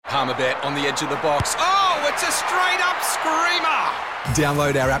Palmerbet on the edge of the box. Oh, it's a straight-up screamer!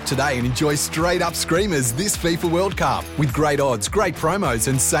 Download our app today and enjoy straight-up screamers this FIFA World Cup with great odds, great promos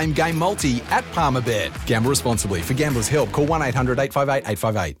and same-game multi at Palmerbet. Gamble responsibly. For Gamblers' Help, call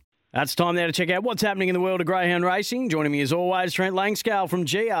 1-800-858-858. That's time now to check out what's happening in the world of greyhound racing. Joining me as always, Trent Langskaill from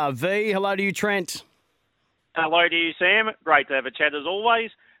GRV. Hello to you, Trent. Hello to you, Sam. Great to have a chat as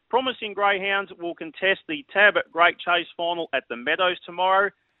always. Promising greyhounds will contest the Tab Great Chase final at the Meadows tomorrow.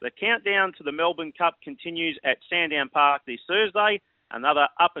 The countdown to the Melbourne Cup continues at Sandown Park this Thursday. Another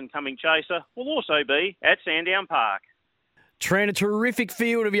up-and-coming chaser will also be at Sandown Park. Trent, a terrific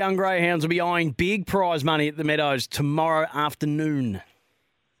field of young greyhounds will be eyeing big prize money at the Meadows tomorrow afternoon.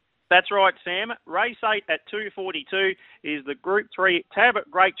 That's right, Sam. Race 8 at 2:42 is the Group 3 Tab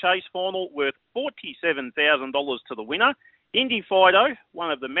Great Chase final worth $47,000 to the winner. Indy Fido,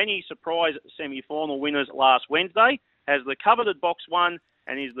 one of the many surprise semi-final winners last Wednesday, has the coveted box 1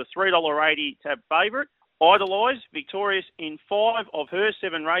 and is the $3.80 Tab favourite. Idolise, victorious in 5 of her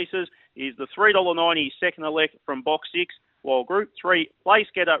 7 races, is the $3.90 second elect from box 6, while Group 3 Place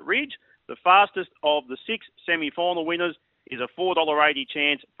Getter Ridge, the fastest of the 6 semi-final winners, is a $4.80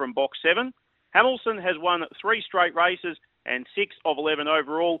 chance from box 7. Hamilton has won 3 straight races and 6 of 11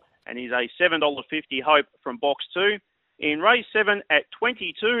 overall and is a $7.50 hope from box 2. In race 7 at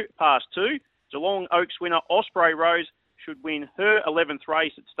 22 past 2, Geelong Oaks winner Osprey Rose should win her 11th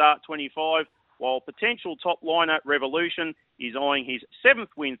race at start 25, while potential top liner Revolution is eyeing his 7th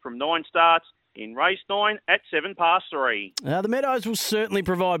win from 9 starts in race 9 at 7 past 3. The Meadows will certainly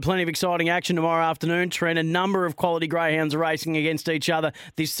provide plenty of exciting action tomorrow afternoon, Trent. A number of quality greyhounds are racing against each other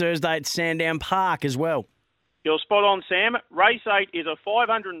this Thursday at Sandown Park as well. You're spot on, Sam. Race 8 is a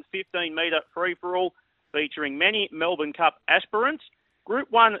 515-metre free-for-all featuring many Melbourne Cup aspirants. Group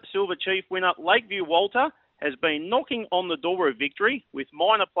 1 Silver Chief winner Lakeview Walter has been knocking on the door of victory with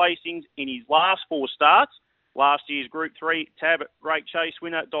minor placings in his last 4 starts. Last year's Group 3 Tab Great Chase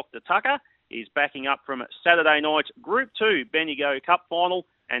winner Dr. Tucker is backing up from Saturday night's Group 2 Bendigo Cup final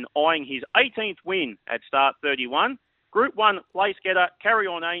and eyeing his 18th win at start 31. Group 1 Place Getter Carry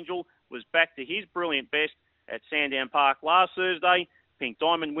On Angel was back to his brilliant best at Sandown Park last Thursday. Pink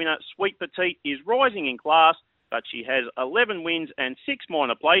Diamond winner Sweet Petite is rising in class, but she has 11 wins and 6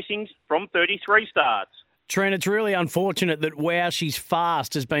 minor placings from 33 starts. Trent, it's really unfortunate that Wow She's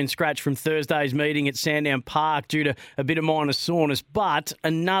Fast has been scratched from Thursday's meeting at Sandown Park due to a bit of minor soreness, but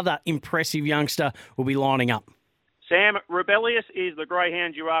another impressive youngster will be lining up. Sam, Rebellious is the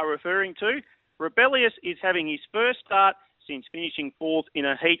greyhound you are referring to. Rebellious is having his first start since finishing 4th in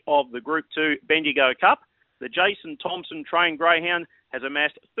a heat of the Group 2 Bendigo Cup. The Jason Thompson trained greyhound has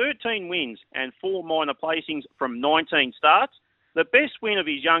amassed 13 wins and 4 minor placings from 19 starts. The best win of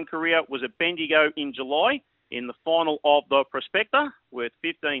his young career was at Bendigo in July in the final of the Prospector, worth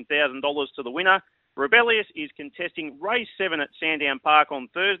 $15,000 to the winner. Rebellious is contesting race 7 at Sandown Park on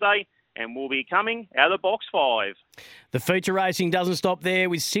Thursday and will be coming out of box 5. The feature racing doesn't stop there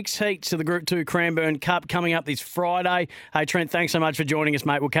with 6 heats of the Group 2 Cranbourne Cup coming up this Friday. Hey, Trent, thanks so much for joining us,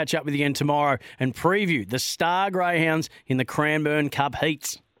 mate. We'll catch up with you again tomorrow and preview the Star Greyhounds in the Cranbourne Cup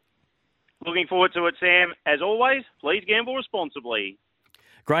heats. Looking forward to it, Sam. As always, please gamble responsibly.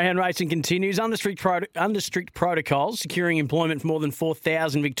 Greyhound racing continues under strict protocols, securing employment for more than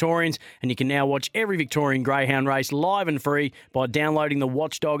 4,000 Victorians, and you can now watch every Victorian greyhound race live and free by downloading the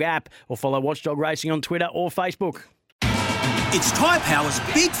Watchdog app or follow Watchdog Racing on Twitter or Facebook. It's Tyre Power's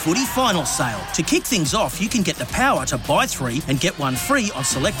Big Footy Final Sale. To kick things off, you can get the power to buy 3 and get 1 free on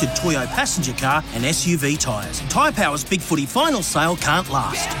selected Toyo passenger car and SUV tyres. Tyre Power's Big Footy Final Sale can't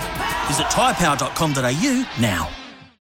last. Visit tyrepower.com.au now.